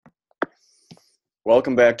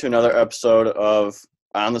Welcome back to another episode of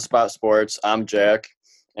On the Spot Sports. I'm Jack,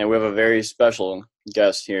 and we have a very special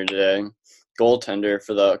guest here today, goaltender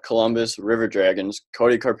for the Columbus River Dragons,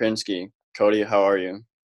 Cody Karpinski. Cody, how are you?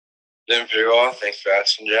 Doing pretty well. Thanks for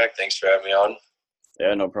asking, Jack. Thanks for having me on.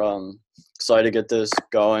 Yeah, no problem. Excited to get this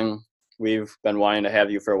going. We've been wanting to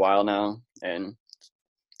have you for a while now, and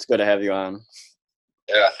it's good to have you on.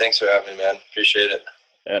 Yeah, thanks for having me, man. Appreciate it.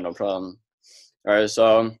 Yeah, no problem. All right,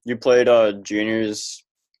 so you played juniors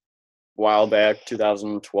a while back,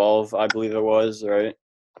 2012, I believe it was, right?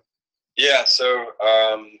 Yeah, so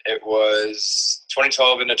it was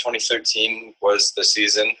 2012 into 2013 was the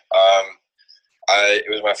season. It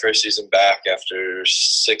was my first season back after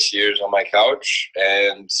 6 years on my couch,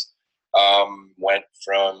 and I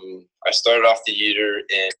started off the year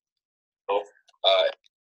in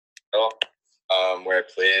where I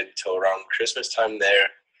played till around Christmas time there,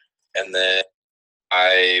 and then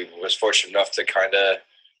I was fortunate enough to kind of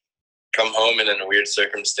come home and in a weird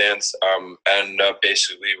circumstance, end up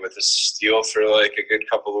basically with a steal for like a good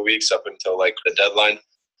couple of weeks up until like the deadline.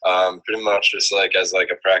 Pretty much just like as like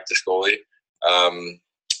a practice goalie. And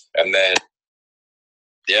then,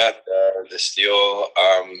 the steal,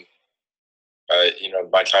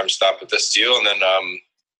 my time stopped with the steal. And then a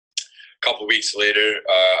couple of weeks later,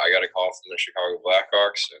 I got a call from the Chicago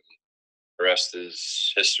Blackhawks, and the rest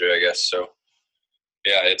is history, I guess. So,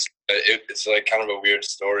 yeah, it's like kind of a weird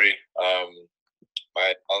story. I'll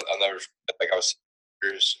never forget, like I was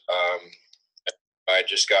years. I had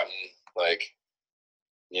just gotten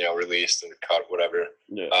released and cut, whatever.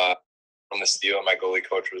 Yeah. From the steal, my goalie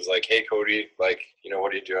coach was like, "Hey, Cody, what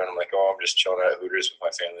are you doing?" I'm like, "Oh, I'm just chilling at Hooters with my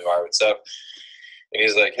family. Why? What's up?" And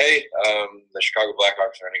he's like, "Hey, the Chicago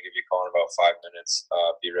Blackhawks are going to give you a call in about 5 minutes.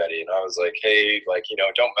 Be ready." And I was like, "Hey,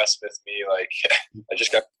 don't mess with me. Like, I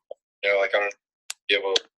just got, I don't be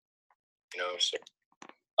able, So,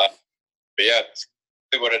 but yeah,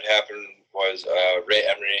 what had happened was Ray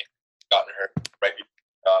Emery gotten hurt right before the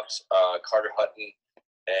playoffs. Carter Hutton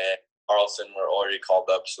and Carlson were already called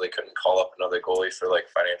up, so they couldn't call up another goalie for like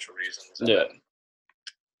financial reasons. And then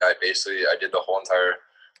I did the whole entire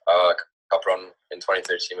cup run in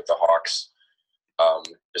 2013 with the Hawks,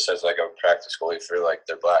 just as like a practice goalie for like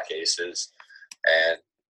their Black Aces, and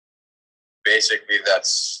basically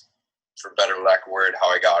that's, for better lack of word, how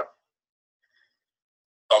I got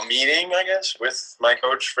a meeting, I guess, with my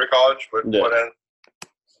coach for college. Which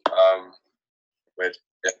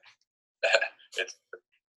it's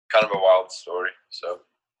kind of a wild story. So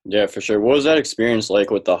yeah, for sure. What was that experience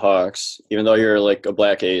like with the Hawks? Even though you're like a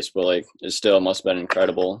Black Ace, but like it still must have been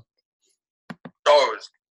incredible. Oh, it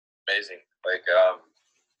was amazing.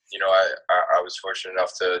 I was fortunate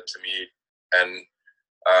enough to meet, and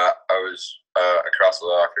I was across the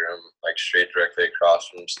locker room, like straight directly across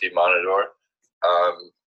from Steve Monador.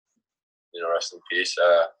 Rest in peace.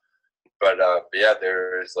 But yeah,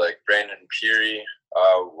 there's like Brandon Peary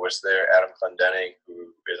was there, Adam Clendenning,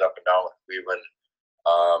 who is up and down with Cleveland.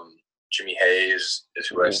 Jimmy Hayes is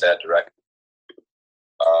who I sat directly.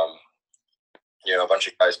 A bunch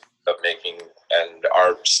of guys up making and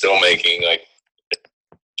are still making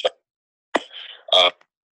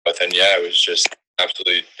but then it was just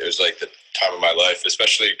absolutely, it was like the time of my life,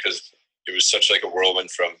 especially because it was such like a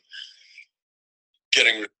whirlwind from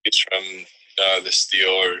getting released from the steal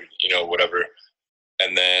or whatever,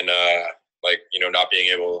 and then not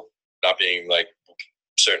being like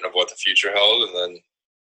certain of what the future held, and then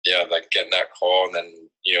getting that call, and then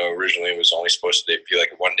originally it was only supposed to be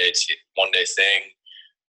like a one day thing,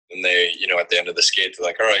 and they at the end of the skate they're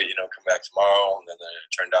like, all right, come back tomorrow, and then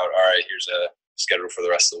it turned out, all right, here's a schedule for the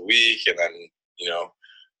rest of the week, and then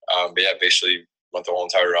basically went the whole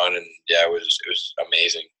entire run, and it was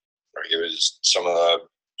amazing. Like, it was some of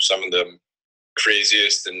the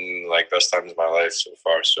craziest and like best times of my life so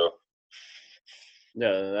far. So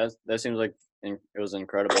yeah, that seems like it was an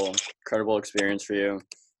incredible experience for you,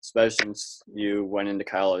 especially since you went into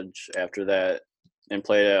college after that and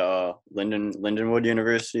played at Lindenwood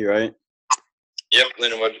University, right? Yep,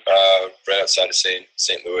 Lindenwood, right outside of St.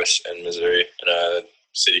 Louis in Missouri, in a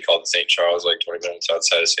city called St. Charles, like 20 minutes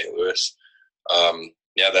outside of St. Louis.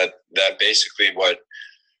 That basically what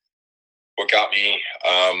got me,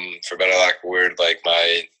 for better lack of word, like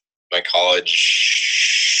my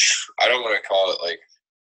college, I don't want to call it like,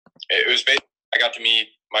 it was basically, I got to meet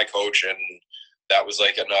my coach, and that was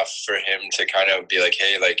like enough for him to kind of be like,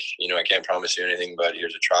 hey, I can't promise you anything, but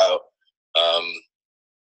here's a tryout.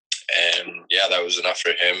 And that was enough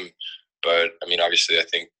for him. But I mean, obviously, I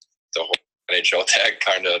think the whole NHL tag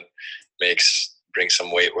kind of brings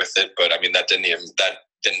some weight with it. But I mean, that didn't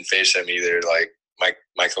faze him either. Like,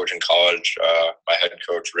 my coach in college, my head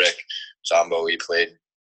coach Rick Zombo, he played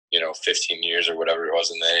 15 years or whatever it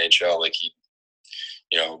was in the NHL. Like he,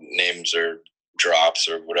 names or drops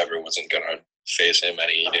or whatever wasn't gonna phase him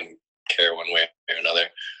any. He didn't care one way or another.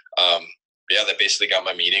 Yeah, that basically got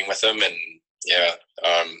my meeting with him, and yeah,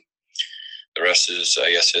 the rest is,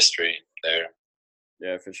 I guess, history there.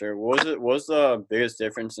 Yeah, for sure. What was the biggest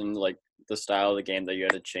difference in like the style of the game that you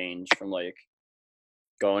had to change from like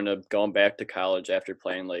going back to college after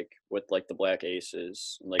playing like with like the Black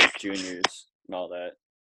Aces and like juniors and all that?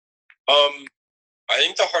 I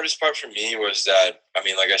think the hardest part for me was that, I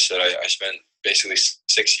mean, like I said, I spent basically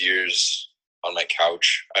 6 years on my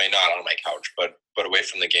couch. I mean, not on my couch, but away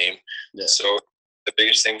from the game. Yeah. So the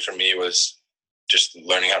biggest thing for me was just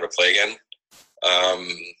learning how to play again.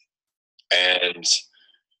 And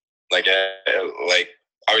like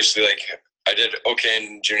obviously, like I did okay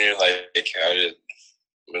in junior. Like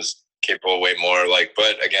was capable way more. Like,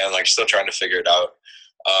 but again, like still trying to figure it out.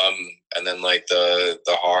 And then like the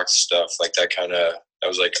Hawks stuff, like that kind of, I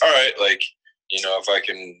was like, all right, like, if I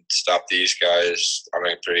can stop these guys on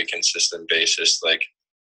a pretty consistent basis, like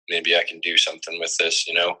maybe I can do something with this,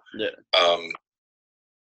 Yeah.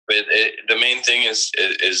 But the main thing is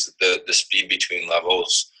the speed between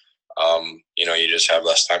levels. You just have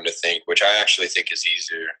less time to think, which I actually think is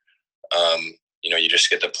easier. You just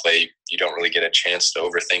get to play. You don't really get a chance to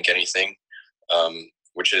overthink anything,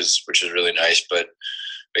 which is really nice. But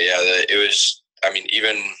yeah, it was. I mean,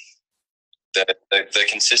 even the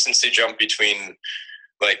consistency jump between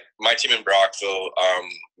like my team in Brockville.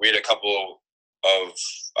 We had a couple of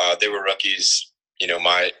they were rookies.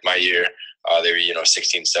 My year. They were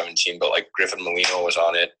 16, 17, but like Griffin Molino was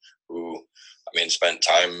on it, who I mean spent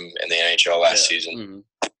time in the NHL last season. Mm-hmm.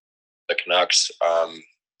 The Canucks. And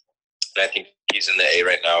I think he's in the A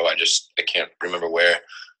right now. I can't remember where.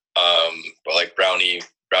 But like Brownie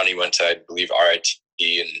went to, I believe, RIT,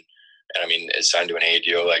 and I mean is signed to an A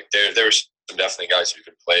deal. Like there were some definitely guys who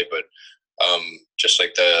could play, but just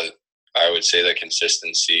like I would say the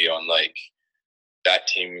consistency on like that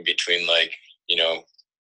team between like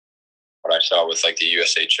what I saw with like the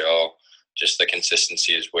USHL, just the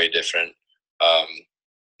consistency is way different.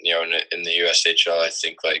 In the USHL, I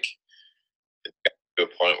think like to a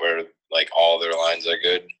point where like all their lines are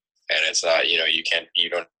good, and it's not you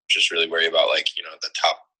don't just really worry about like the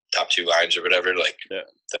top two lines or whatever. Like the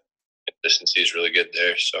consistency is really good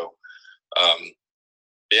there. So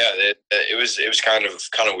yeah, it was kind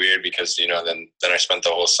of weird because then I spent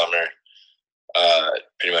the whole summer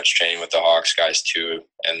pretty much training with the Hawks guys too,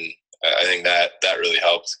 and I think that really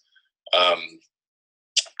helped.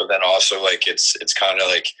 But then also like it's kind of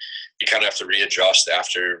like you kind of have to readjust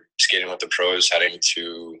after skating with the pros, heading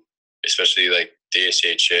to especially like the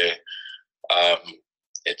ACHA.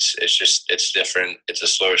 It's different. It's a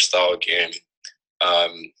slower style game.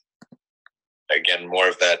 Again, more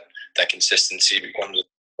of that consistency becomes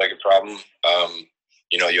like a problem.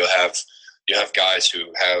 You'll have guys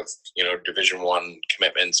who have Division I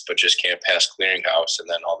commitments but just can't pass clearinghouse, and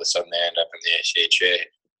then all of a sudden they end up in the ACHA,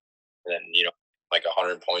 and then like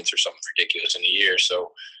 100 points or something ridiculous in a year.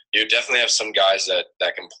 So you definitely have some guys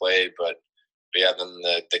that can play, but yeah, then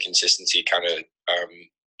the consistency kind of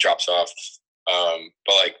drops off.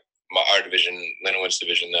 But like our division, Linwood's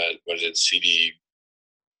division, what is it,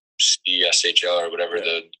 CSHL or whatever.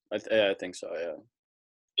 Yeah. I think so. Yeah.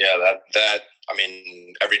 Yeah, that I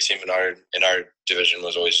mean, every team in our division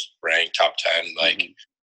was always ranked top 10. Like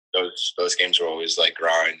those games were always like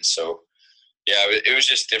grinds. So yeah, it was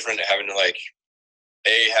just different having to like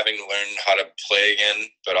having to learn how to play again,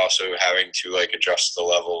 but also having to like adjust the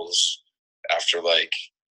levels after like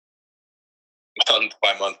month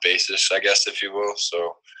by month basis, I guess, if you will.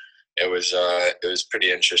 So it was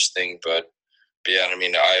pretty interesting, but yeah, I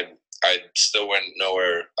mean, I still wouldn't know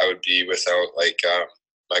where I would be without like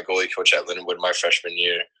my goalie coach at Linwood my freshman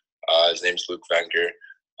year. His name's Luke Venker.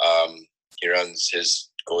 He runs his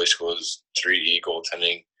goalie school's 3E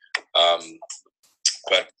goaltending.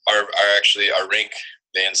 But our rink,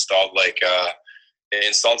 they installed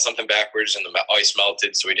something backwards and the ice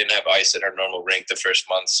melted, so we didn't have ice at our normal rink the first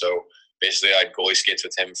month. So basically, I had goalie skates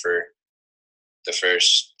with him for the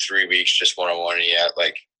first 3 weeks, just one-on-one, and he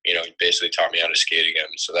basically taught me how to skate again.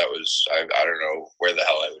 So that was I don't know where the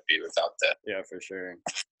hell I would be without that. Yeah, for sure.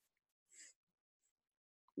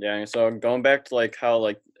 Yeah, so going back to like how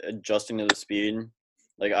like adjusting to the speed,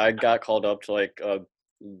 like I got called up to like a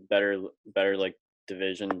better like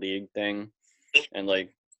division league thing, and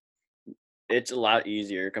like it's a lot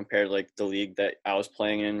easier compared to like the league that I was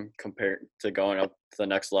playing in compared to going up to the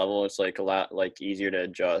next level. It's like a lot like easier to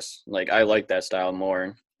adjust. Like I like that style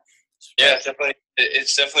more. Yeah, definitely.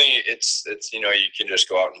 It's you can just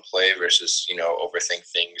go out and play versus overthink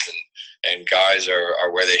things, and guys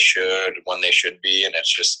are where they should when they should be, and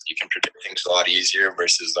it's just you can predict things a lot easier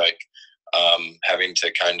versus like having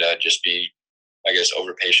to kind of just be, I guess,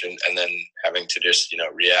 over patient and then having to just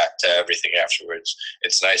react to everything afterwards.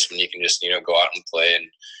 It's nice when you can just go out and play, and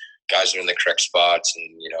guys are in the correct spots,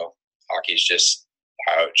 and hockey's just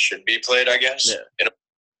how it should be played, I guess. Yeah.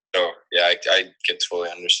 So yeah, I can totally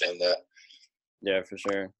understand that. Yeah, for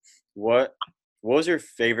sure. What was your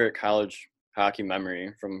favorite college hockey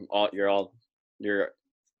memory from all the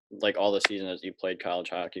seasons you played college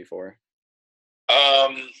hockey for?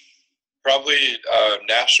 Probably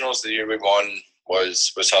Nationals. The year we won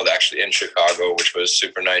was held actually in Chicago, which was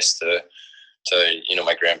super nice to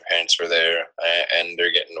my grandparents were there, and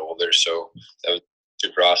they're getting older, so that was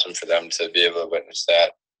super awesome for them to be able to witness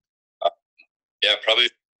that. Yeah, probably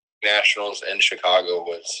Nationals in Chicago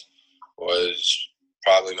was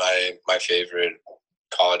probably my favorite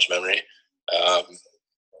college memory.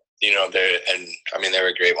 There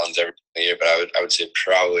were great ones every year, but I would say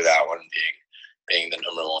probably that one being the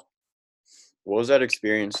number one. What was that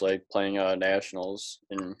experience like playing Nationals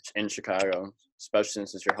in Chicago, especially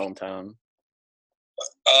since it's your hometown?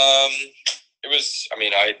 It was.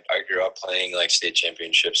 I grew up playing like state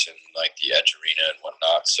championships in like the Edge Arena and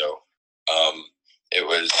whatnot, so it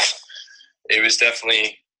was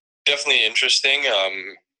definitely interesting.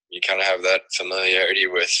 You kind of have that familiarity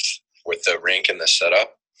with the rink and the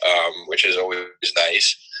setup, which is always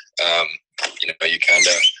nice.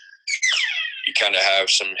 You kind of have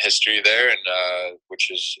some history there, and which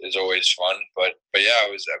is always fun. But yeah,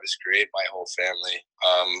 it was great. My whole family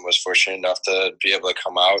was fortunate enough to be able to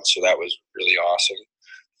come out, so that was really awesome.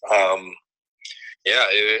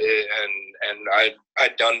 And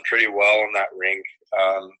I'd done pretty well in that rink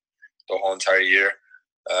the whole entire year.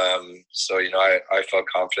 So I felt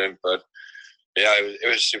confident, but yeah, it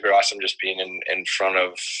was super awesome just being in front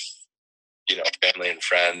of family and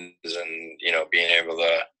friends, and being able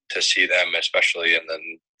to see them, especially, and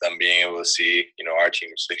then them being able to see our team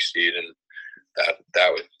succeed, and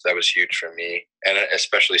that was huge for me, and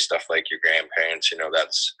especially stuff like your grandparents.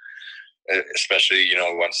 That's especially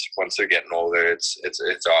once they're getting older, it's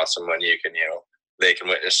awesome when you can they can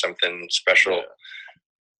witness something special.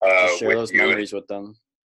 Yeah. Share those memories with them.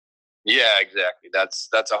 Yeah, exactly. That's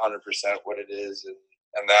 100% what it is,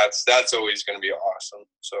 and that's always going to be awesome.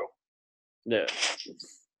 So yeah.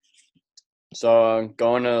 So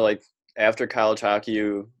going to after college hockey,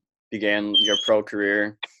 you began your pro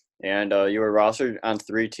career, and you were rostered on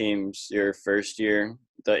 3 teams your first year: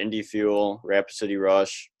 the Indy Fuel, Rapid City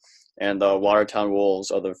Rush, and the Watertown Wolves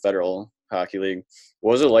of the Federal Hockey League.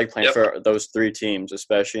 What was it like playing for those 3 teams,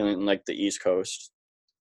 especially in the East Coast?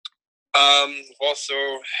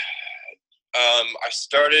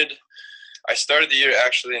 I started the year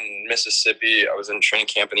actually in Mississippi. I was in training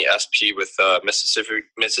camp in the SP with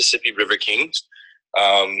Mississippi River Kings,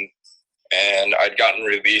 and I'd gotten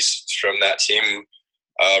released from that team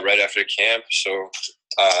right after camp. So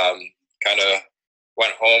kind of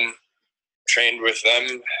went home, trained with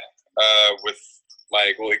them, with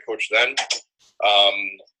my goalie coach then.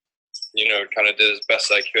 Kind of did as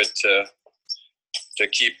best I could to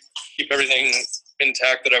keep everything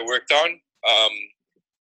intact that I worked on.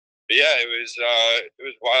 But yeah, it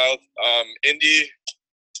was wild. Indy,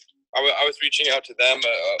 I was reaching out to them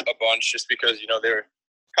a bunch just because they're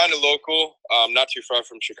kind of local, not too far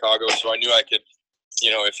from Chicago, so I knew I could,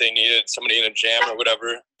 if they needed somebody in a jam or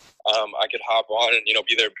whatever, I could hop on and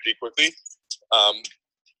be there pretty quickly.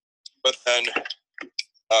 But then,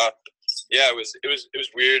 yeah, it was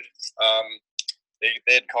weird.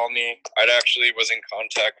 They had called me. I actually was in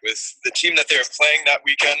contact with the team that they were playing that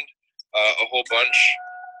weekend, a whole bunch.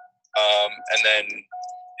 And then,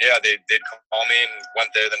 yeah, they'd call me and went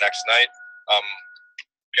there the next night.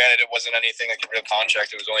 Granted, it wasn't anything like a real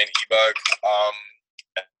contract. It was only an e-bug.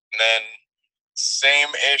 And then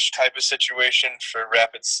same-ish type of situation for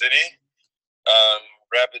Rapid City.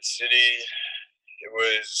 Rapid City, it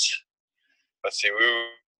was, let's see,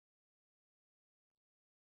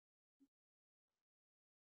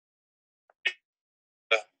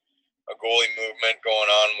 a goalie movement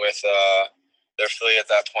going on with their affiliate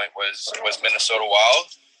at that point was Minnesota Wild,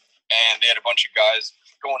 and they had a bunch of guys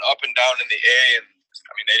going up and down in the A, and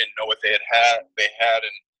they didn't know what they had,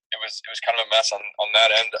 and it was kind of a mess on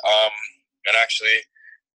that end. And actually,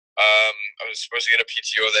 I was supposed to get a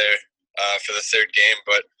PTO there for the 3rd game,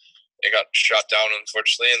 but it got shot down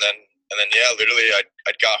unfortunately, and then yeah, literally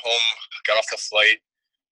I got home, got off the flight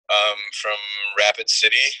from Rapid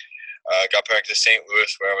City. Got back to St.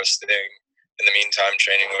 Louis where I was staying in the meantime,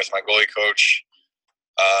 training with my goalie coach.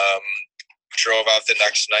 Drove out the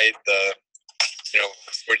next night, 14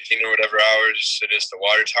 or whatever hours it is to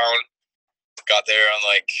Watertown. Got there on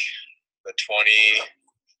like the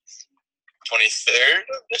 23rd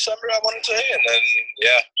of December, I want to say. And then,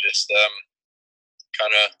 just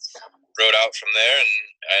kind of rode out from there.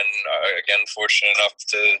 And again, fortunate enough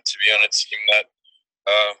to be on a team that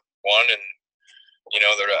won. And,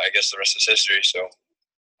 I guess the rest is history. So.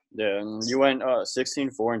 Yeah, and you went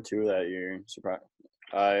 16-4-2 that year. Surprise!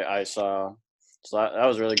 I saw, so that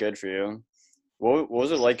was really good for you. What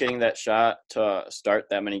was it like getting that shot to start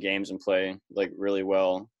that many games and play like really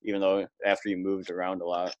well, even though after you moved around a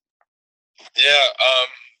lot? Yeah,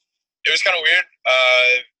 it was kind of weird.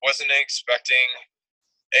 Wasn't expecting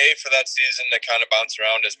for that season to kind of bounce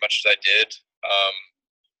around as much as I did,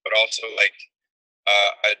 but also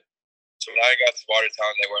so when I got to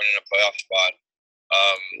Watertown, they weren't in a playoff spot.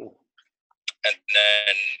 And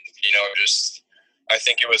then, I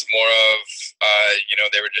think it was more of,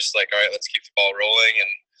 they were just like, all right, let's keep the ball rolling.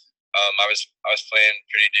 And I was playing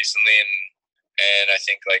pretty decently, and I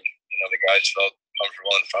think the guys felt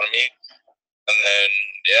comfortable in front of me. And then,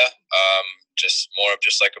 just more of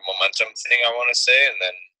just like a momentum thing, I want to say. And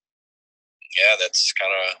then, that's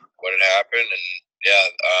kind of what had happened. And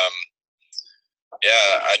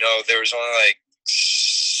I know there was only like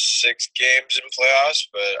 6 games in playoffs,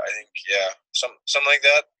 but I think something like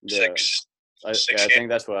that. Yeah. I think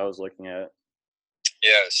that's what I was looking at.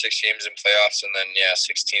 Yeah, 6 games in playoffs, and then 16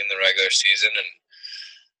 in the regular season, and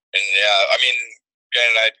I mean,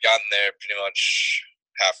 granted, I'd gotten there pretty much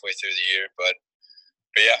halfway through the year, but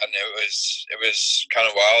and it was kind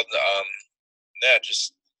of wild.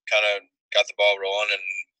 Just kind of got the ball rolling and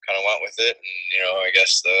kind of went with it, and I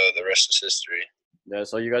guess the rest is history. Yeah,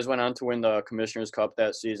 so you guys went on to win the Commissioner's Cup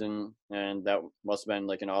that season, and that must have been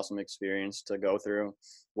like an awesome experience to go through.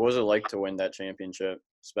 What was it like to win that championship,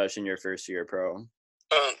 especially in your first year pro?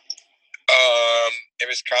 It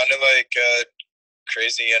was kind of like a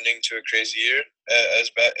crazy ending to a crazy year, as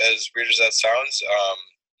weird as that sounds.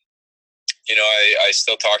 I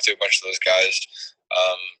still talk to a bunch of those guys.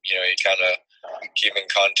 You kind of keep in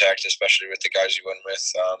contact, especially with the guys you went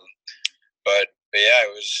with. But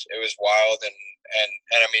it was wild, and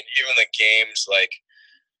I mean, even the games,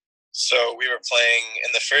 so we were playing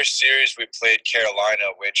in the first series. We played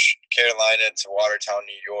Carolina, which Carolina to Watertown,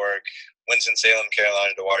 New York, Winston-Salem,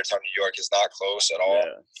 Carolina to Watertown, New York is not close at all.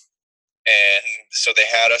 Yeah. And so they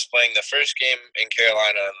had us playing the first game in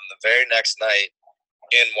Carolina, and the very next night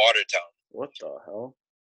in Watertown. What the hell?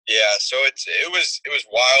 Yeah, so it was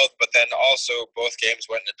wild, but then also both games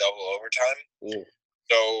went into double overtime. Ooh.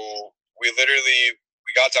 So we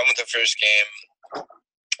got done with the first game.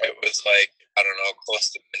 It was like, I don't know, close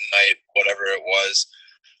to midnight, whatever it was.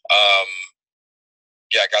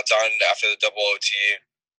 Got done after the double OT.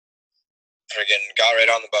 Friggin' got right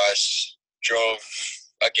on the bus, drove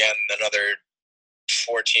again another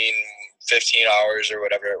 14, 15 hours or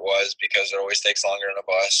whatever it was, because it always takes longer on a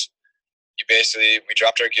bus. We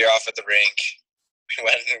dropped our gear off at the rink. We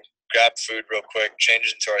went and grabbed food real quick,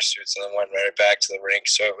 changed into our suits, and then went right back to the rink.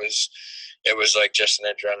 So it was like just an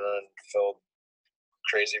adrenaline-filled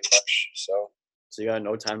crazy rush. So you got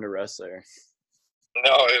no time to rest there.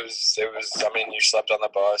 No, it was. I mean, you slept on the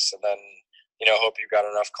bus, and then hope you got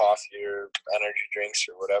enough coffee or energy drinks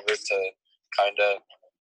or whatever to kind of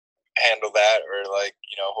handle that, or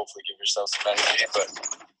hopefully give yourself some energy. But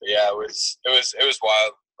it was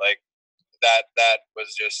wild. Like that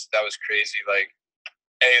was crazy. Like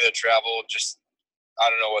the travel, just I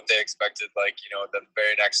don't know what they expected. The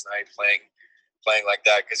very next night playing like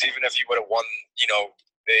that, because even if you would have won, even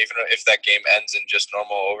if that game ends in just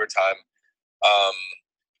normal overtime,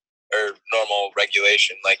 or normal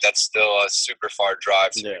regulation, that's still a super far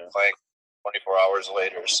drive to be playing 24 hours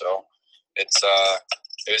later. So it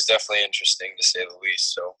was definitely interesting, to say the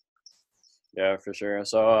least. So yeah, for sure.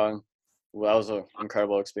 So that was an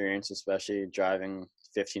incredible experience, especially driving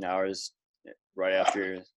 15 hours right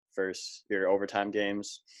after your overtime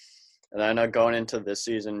games. And then going into this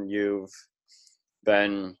season, you've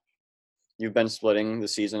been splitting the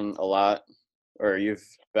season a lot, or you've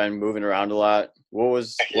been moving around a lot.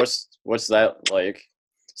 What's that like,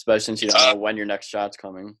 especially since you don't know when your next shot's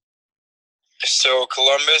coming? So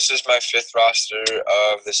Columbus is my 5th roster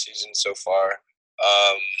of the season so far,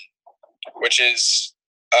 which is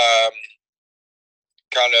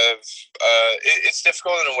kind of it's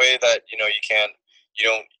difficult in a way that you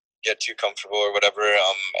don't get too comfortable or whatever,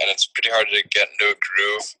 and it's pretty hard to get into a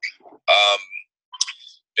groove.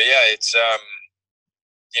 But it's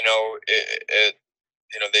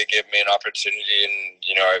they gave me an opportunity,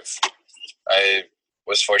 and I've I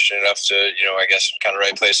was fortunate enough to, I guess kind of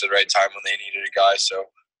right place at the right time when they needed a guy. So,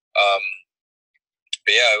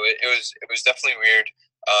 but yeah, it was definitely weird.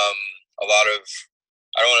 A lot of,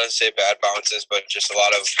 I don't want to say bad bounces, but just a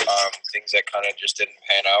lot of things that kind of just didn't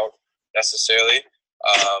pan out necessarily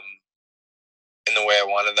in the way I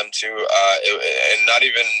wanted them to. And not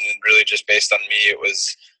even really just based on me. It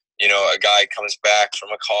was, a guy comes back from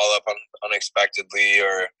a call up unexpectedly,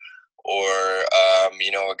 or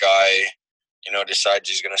a guy, decides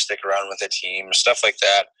he's going to stick around with the team, stuff like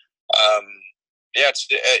that. Yeah, it's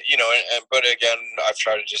but again, I've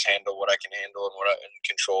tried to just handle what I can handle and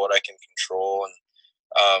control what I can control, and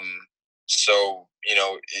so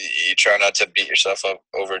you try not to beat yourself up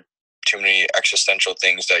over too many existential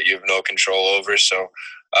things that you have no control over. So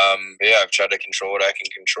yeah, I've tried to control what I can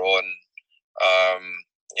control, and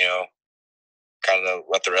you know, kind of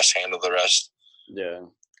let the rest handle the rest. Yeah,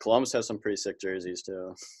 Columbus has some pretty sick jerseys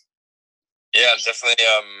too. Yeah,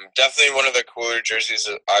 definitely one of the cooler jerseys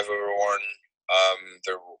that I've ever worn.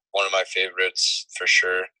 They're one of my favorites for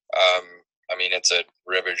sure. I mean, it's a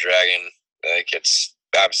River Dragon. Like, it's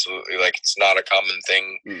absolutely, like, it's not a common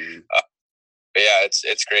thing. Mm-hmm. But yeah,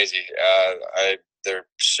 it's crazy. They're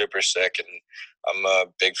super sick, and I'm a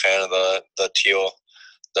big fan of the teal,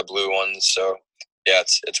 the blue ones. So yeah,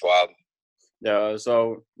 it's wild. Yeah.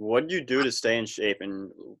 So, what do you do to stay in shape,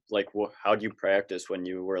 and like, how do you practice when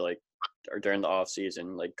you were like, or during the off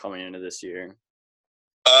season, like coming into this year?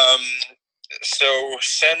 So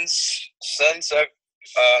since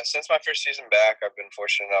my first season back, I've been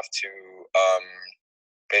fortunate enough to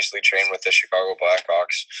basically train with the Chicago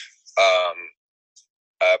Blackhawks.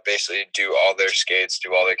 Basically do all their skates,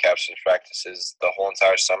 do all their captain's practices the whole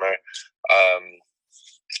entire summer.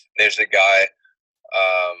 There's a guy,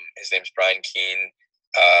 his name's Brian Keene.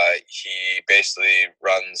 He basically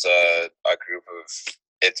runs a group of,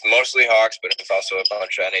 it's mostly Hawks, but it's also a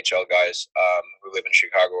bunch of NHL guys who live in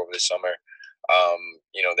Chicago over the summer.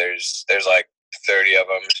 There's like 30 of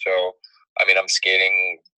them. So, I mean, I'm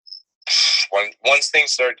skating. Once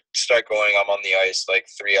things start going, I'm on the ice like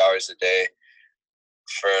 3 hours a day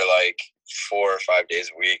for like 4 or 5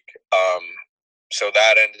 days a week. So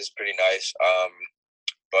that end is pretty nice.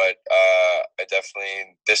 But I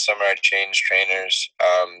definitely, this summer I changed trainers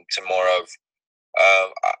to more of,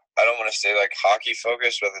 I don't want to say like hockey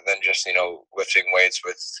focused, rather than just, lifting weights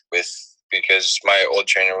with because my old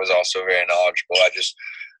trainer was also very knowledgeable. I just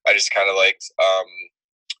kind of liked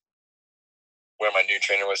where my new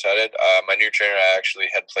trainer was headed. My new trainer I actually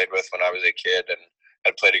had played with when I was a kid and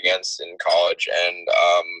had played against in college, and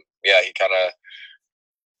yeah, he kind of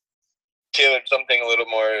tailored something a little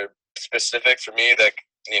more specific for me that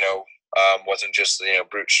wasn't just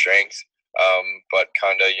brute strength, but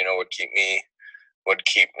kind of would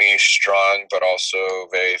keep me strong, but also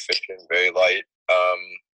very efficient, very light,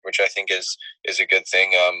 which I think is a good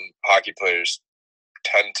thing. Hockey players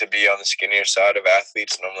tend to be on the skinnier side of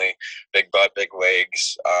athletes, normally big butt, big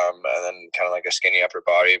legs, and then kind of like a skinny upper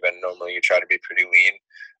body, but normally you try to be pretty lean.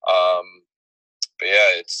 But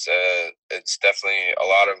yeah, it's definitely a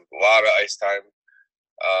lot of ice time.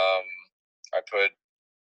 I put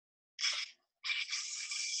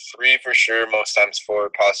 3 for sure, most times 4,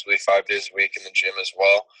 possibly 5 days a week in the gym as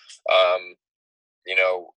well.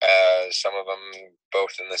 Some of them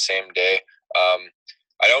both in the same day.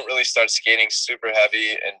 I don't really start skating super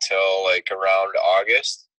heavy until like around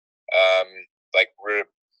August. Like we're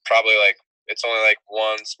probably like, it's only like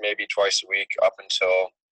once, maybe twice a week up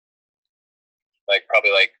until like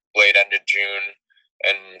probably like late end of June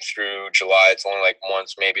and through July. It's only like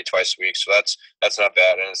once, maybe twice a week. So that's not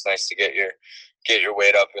bad, and it's nice to get your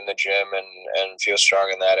weight up in the gym and feel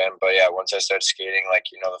strong in that end. But yeah, once I start skating, like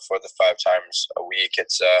the 4 to 5 times a week,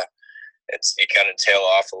 it's you kind of tail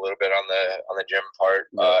off a little bit on the gym part.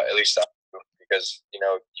 Yeah. At least because you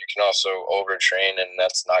can also overtrain, and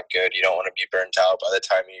that's not good. You don't want to be burnt out by the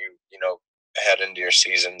time you head into your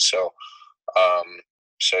season. So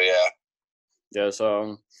yeah. Yeah.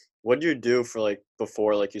 So, what do you do for like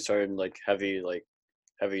before like you started like heavy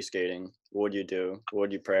skating? What would you do? What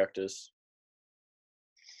would you practice?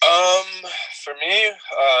 For me,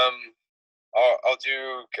 I'll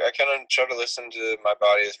do. I kind of try to listen to my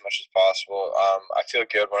body as much as possible. I feel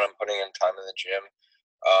good when I'm putting in time in the gym.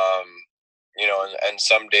 And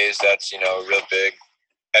some days that's real big,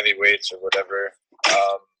 heavy weights or whatever.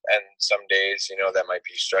 And some days that might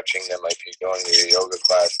be stretching, that might be going to a yoga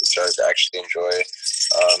class, which I actually enjoy.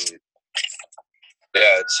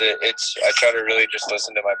 Yeah, it's. I try to really just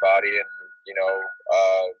listen to my body and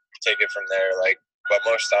take it from there. Like, but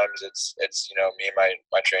most times it's me and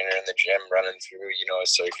my trainer in the gym running through a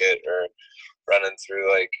circuit, running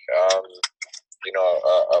through like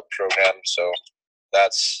a program. So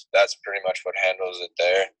that's pretty much what handles it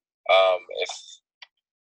there.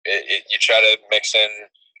 If you try to mix in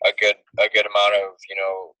a good amount of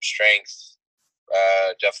strength,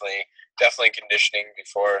 definitely conditioning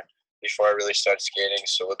before I really start skating.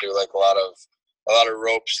 So we'll do like a lot of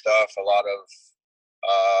rope stuff, a lot of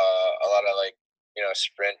like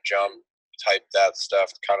sprint, jump type that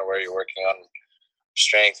stuff, kind of where you're working on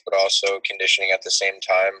strength but also conditioning at the same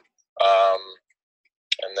time.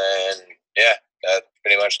 And then that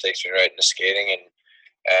pretty much takes me right into skating,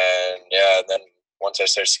 and then once I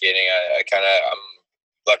start skating, I'm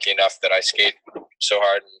lucky enough that I skate so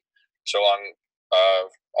hard and so long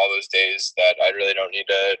all those days that I really don't need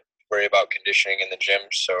to worry about conditioning in the gym.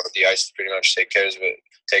 So the ice pretty much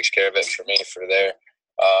takes care of it for me for there.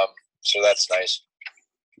 So that's nice.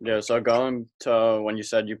 Yeah, so going to when you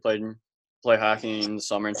said you play hockey in the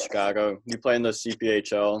summer in Chicago, you play in the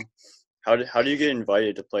CPHL. How do you get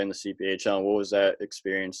invited to play in the CPHL? What was that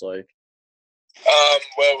experience like?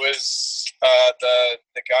 Well, it was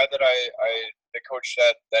the guy that the coach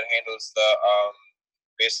that handles the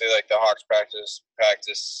basically like the Hawks practice,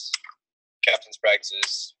 captain's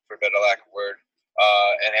practices, for better lack of word,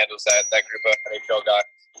 and handles that group of NHL guys.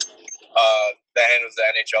 That handles the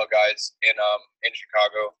NHL guys in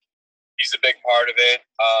Chicago. He's a big part of it,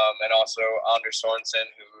 and also Anders Sorensen,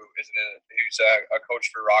 who's a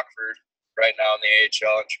coach for Rockford right now in the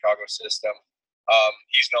AHL and Chicago system.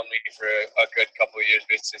 He's known me for a good couple of years,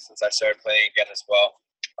 basically since I started playing again as well.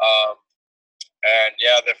 And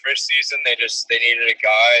the first season they needed a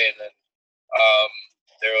guy, and then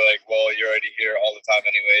they were like, "Well, you're already here all the time,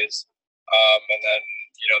 anyways." And then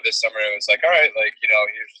this summer it was like, "All right, like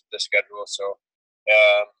here's the schedule." So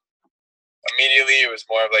immediately it was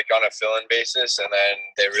more of like on a fill-in basis, and then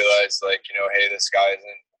they realized like hey, this guy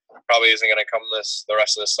probably isn't going to come the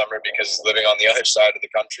rest of the summer because he's living on the other side of the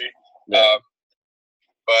country. Yeah.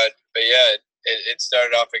 But yeah, it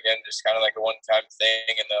started off again just kind of like a one-time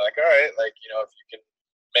thing, and they're like, all right, like if you can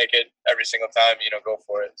make it every single time, go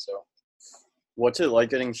for it. So what's it like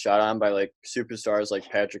getting shot on by like superstars like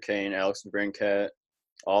Patrick Kane, Alex DeBrincat,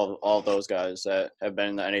 all those guys that have been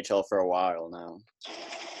in the NHL for a while now?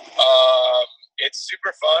 It's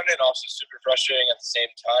super fun and also super frustrating at the same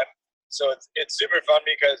time. So it's super fun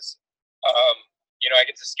because I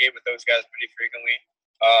get to skate with those guys pretty frequently.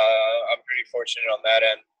 I'm pretty fortunate on that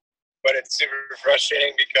end, but it's super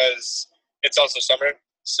frustrating because it's also summer,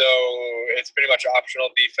 so it's pretty much optional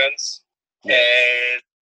defense. Yeah.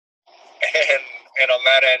 And on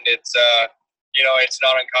that end, it's it's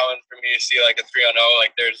not uncommon for me to see like a 3-on-0.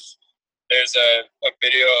 Like there's a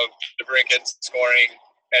video of DeBrincat scoring,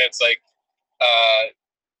 and it's like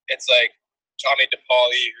Tommy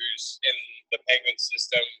DePauli, who's in the Penguin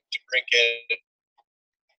system, DeBrincat,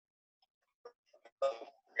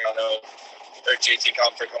 or JT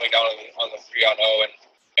Comfort coming down on the 3-on-0,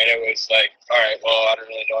 and it was like, all right, well, I don't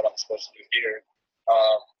really know what I'm supposed to do here.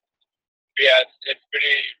 It's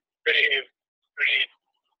pretty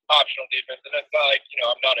optional defense, and it's not like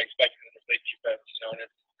I'm not expecting them to play defense, and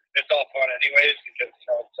it's all fun anyways because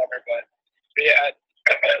it's summer, but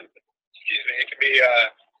excuse me, it can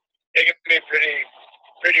be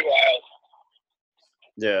pretty wild.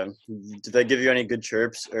 Yeah. Did they give you any good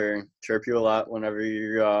chirps or chirp you a lot whenever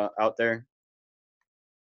you're out there?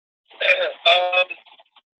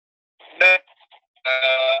 No, I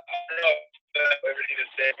don't know everything to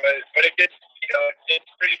say, but it gets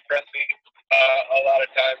it's pretty friendly a lot of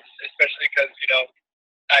times, especially because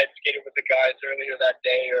I skated with the guys earlier that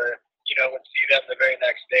day, or would see them the very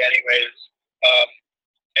next day anyways.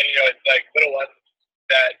 And it's like little ones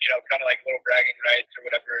that kind of like little bragging rights or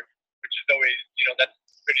whatever, which is always that's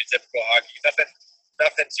pretty typical hockey.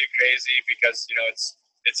 Nothing too crazy because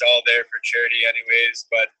it's all there for charity anyways.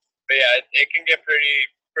 But yeah, it can get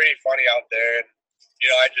pretty funny out there, and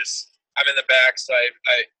I'm in the back, so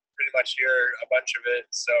I pretty much hear a bunch of it.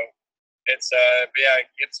 So it's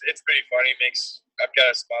it's pretty funny. I've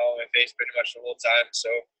got a smile on my face pretty much the whole time.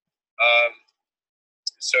 So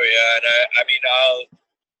and I mean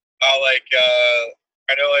I'll like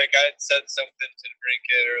I know like I had said something to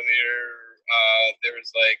DeBrincat earlier.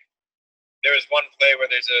 There was one play where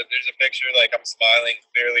there's a picture like I'm smiling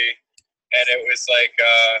clearly, and it was like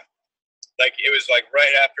it was like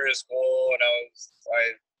right after his goal, and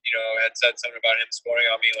I had said something about him scoring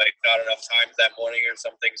on me like not enough times that morning or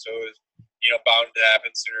something, so it was bound to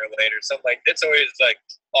happen sooner or later. Something like it's always like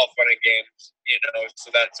all fun and games, so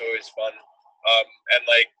that's always fun. And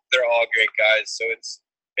like they're all great guys, so it's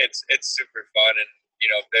super fun, and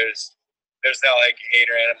there's no like hate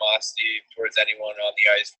or animosity towards anyone on the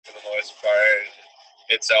ice for the most part.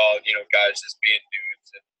 It's all, you know, guys just being dudes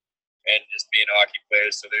and just being hockey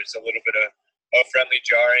players. So there's a little bit of friendly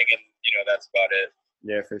jarring, and you know that's about it.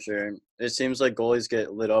 Yeah, for sure. It seems like goalies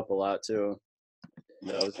get lit up a lot too.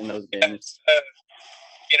 In those games.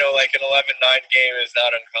 You know, like an 11-9 game is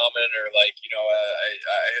not uncommon, or like, you know,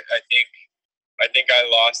 I think I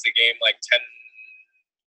lost the game like 10.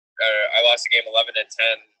 I lost the game 11-10.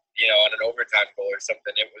 You know, on an overtime goal or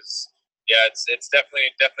something. It was, yeah, it's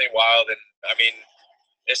definitely wild, and I mean,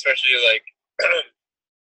 especially like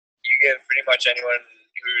you give pretty much anyone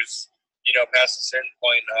who's, you know, past a certain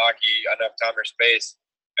point in hockey enough time or space,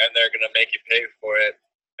 and they're gonna make you pay for it.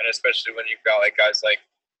 And especially when you've got like guys like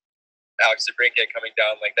Alex DeBrincat coming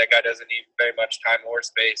down, like that guy doesn't need very much time or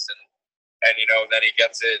space, and you know then he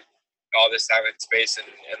gets it all this time and space in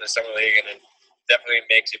the summer league, and it definitely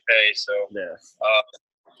makes you pay. So Yeah.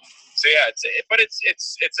 So yeah, it's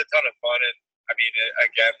a ton of fun, and I mean,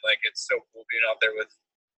 again, like it's so cool being out there with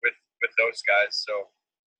those guys. So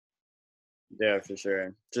Yeah, for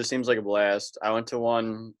sure. Just seems like a blast. I went to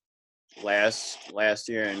one last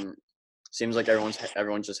year, and seems like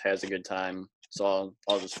everyone just has a good time. It's all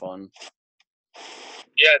just fun.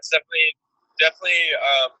 yeah, it's definitely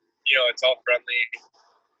you know, it's all friendly.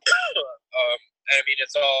 And I mean,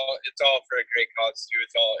 it's all for a great cause too.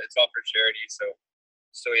 It's all for charity.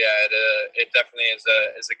 So yeah, it definitely is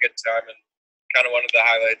a good time, and kind of one of the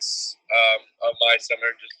highlights of my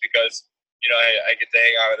summer, just because you know I get to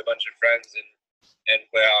hang out with a bunch of friends and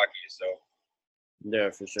play hockey. So Yeah,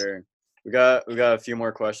 for sure. We got a few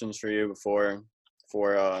more questions for you before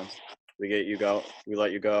we let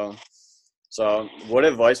you go. So, what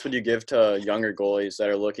advice would you give to younger goalies that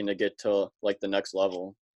are looking to get to like the next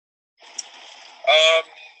level? um,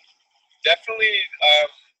 definitely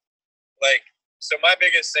like, so my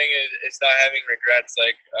biggest thing is not having regrets,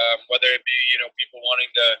 like whether it be, you know, people wanting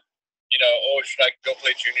to, you know, oh, should I go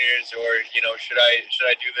play juniors, or you know, should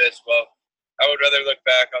I do this? Well, I would rather look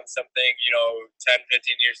back on something, you know, 10,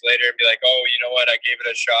 15 years later and be like, oh, you know what, I gave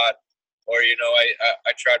it a shot, or you know,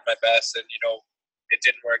 I tried my best, and you know it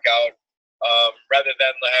didn't work out, rather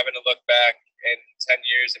than having to look back in 10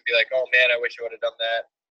 years and be like, oh man, I wish I would have done that.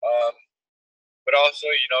 But also,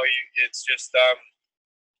 you know, it's just the,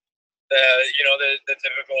 you know, the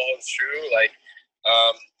typical holds true. Like,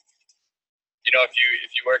 um, you know, if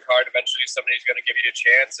you work hard, eventually somebody's going to give you a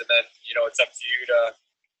chance, and then you know it's up to you to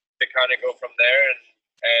kind of go from there.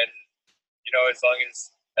 And you know, as long as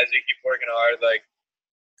you keep working hard, like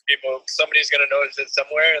somebody's going to notice it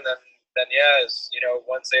somewhere, and then yeah, you know,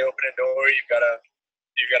 once they open a door, you've got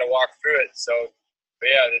to walk through it. So, but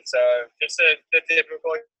yeah, it's just the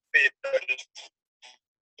typical. You know, just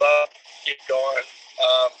love, keep going.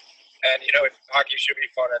 And you know, hockey should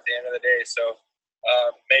be fun at the end of the day. So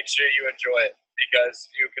make sure you enjoy it,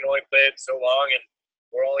 because you can only play it so long, and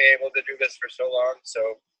we're only able to do this for so long.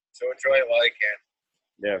 So enjoy it while you can.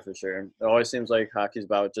 Yeah, for sure. It always seems like hockey's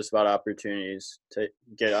about opportunities.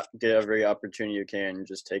 Get every opportunity you can.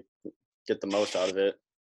 Just get the most out of it.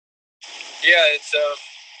 Yeah, it's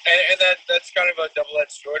and that's kind of a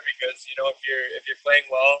double-edged sword, because you know if you're playing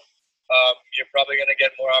well, you're probably going to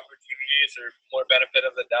get more opportunities or more benefit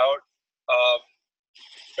of the doubt.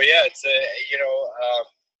 But yeah, it's a, you know,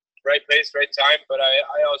 right place, right time. But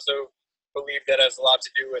I also believe that has a lot to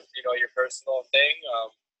do with, you know, your personal thing.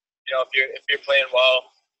 You know, if you're playing well,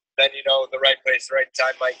 then you know the right place, the right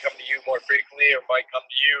time might come to you more frequently, or might come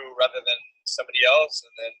to you rather than somebody else,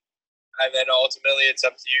 and then ultimately it's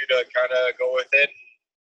up to you to kind of go with it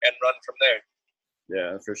and run from there.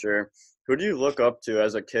 Yeah, for sure. Who do you look up to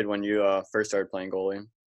as a kid when you first started playing goalie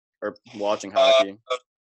or watching hockey?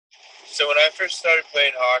 So when I first started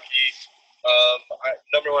playing hockey,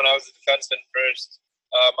 number one, I was a defenseman first.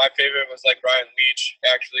 My favorite was like Brian Leach,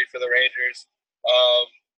 actually, for the Rangers. Um,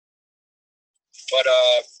 but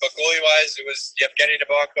goalie wise, it was Yevgeny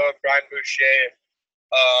Nabokov, Brian Boucher.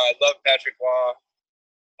 I love Patrick Waugh.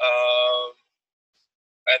 Um,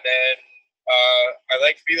 and then I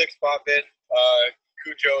like Felix Potvin,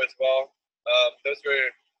 Cujo as well. Those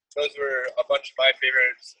were a bunch of my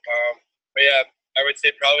favorites. But yeah, I would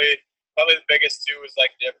say probably the biggest two was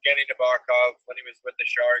like Evgeny Nabokov when he was with the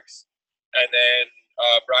Sharks, and then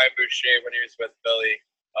Brian Boucher when he was with Philly.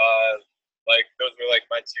 Like those were like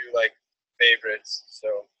my two like favorites.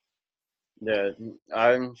 So Yeah,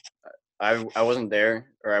 I wasn't there,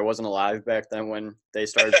 or I wasn't alive back then when they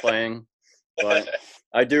started playing, but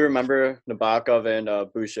I do remember Nabokov and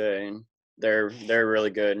Boucher. And they're really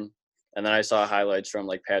good. And then I saw highlights from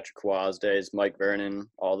like Patrick Waugh's days, Mike Vernon,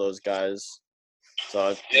 all those guys.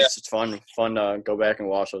 So Yeah. it's fun to go back and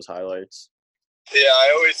watch those highlights. Yeah,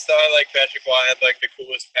 I always thought like Patrick Waugh had like the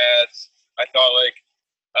coolest pads. I thought like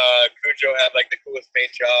Cujo had like the coolest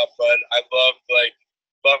paint job, but I loved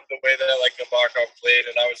the way that like Nabokov played,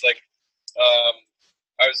 and I was like,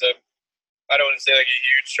 I was a I don't want to say like a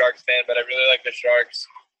huge Sharks fan, but I really like the Sharks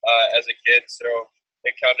as a kid, so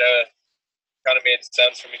it kind of made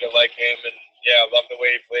sense for me to like him, and yeah, I love the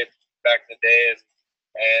way he played back in the day,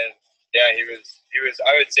 and yeah, he was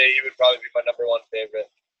I would say he would probably be my number one favorite.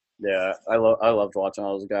 Yeah, I loved watching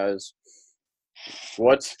all those guys.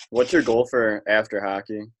 What's your goal for after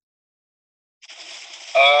hockey?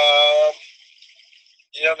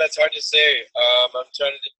 That's hard to say. I'm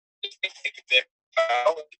trying to think of it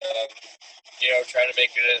out, trying to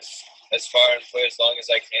make it as far and play as long as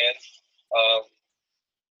I can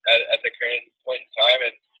at the current point in time.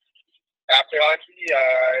 And after hockey,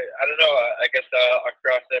 I don't know. I guess I'll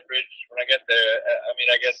cross that bridge when I get there. I mean,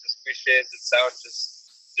 I guess as cliche as it sounds,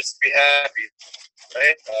 just be happy,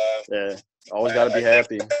 right? Yeah, always got to be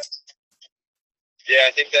happy. I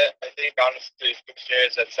think honestly, as cliche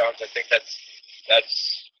as that sounds, I think that's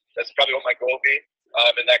probably what my goal will be.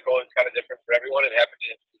 And that goal is kind of different for everyone. It happens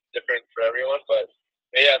different for everyone, but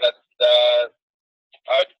yeah, that's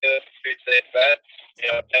I would say that.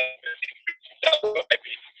 It might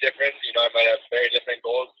be different. I might have very different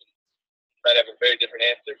goals. Might have a very different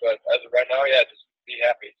answer, but as of right now, yeah, just be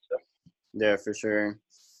happy. So. Yeah, for sure.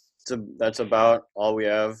 That's about all we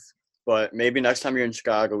have. But maybe next time you're in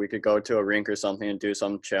Chicago, we could go to a rink or something and do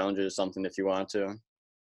some challenges, something if you want to.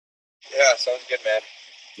 Yeah, sounds good, man.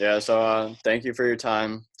 Yeah, so thank you for your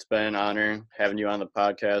time. It's been an honor having you on the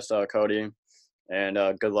podcast, Cody,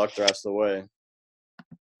 and good luck the rest of the way.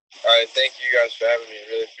 All right, thank you guys for having me. I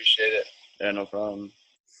really appreciate it. Yeah, no problem.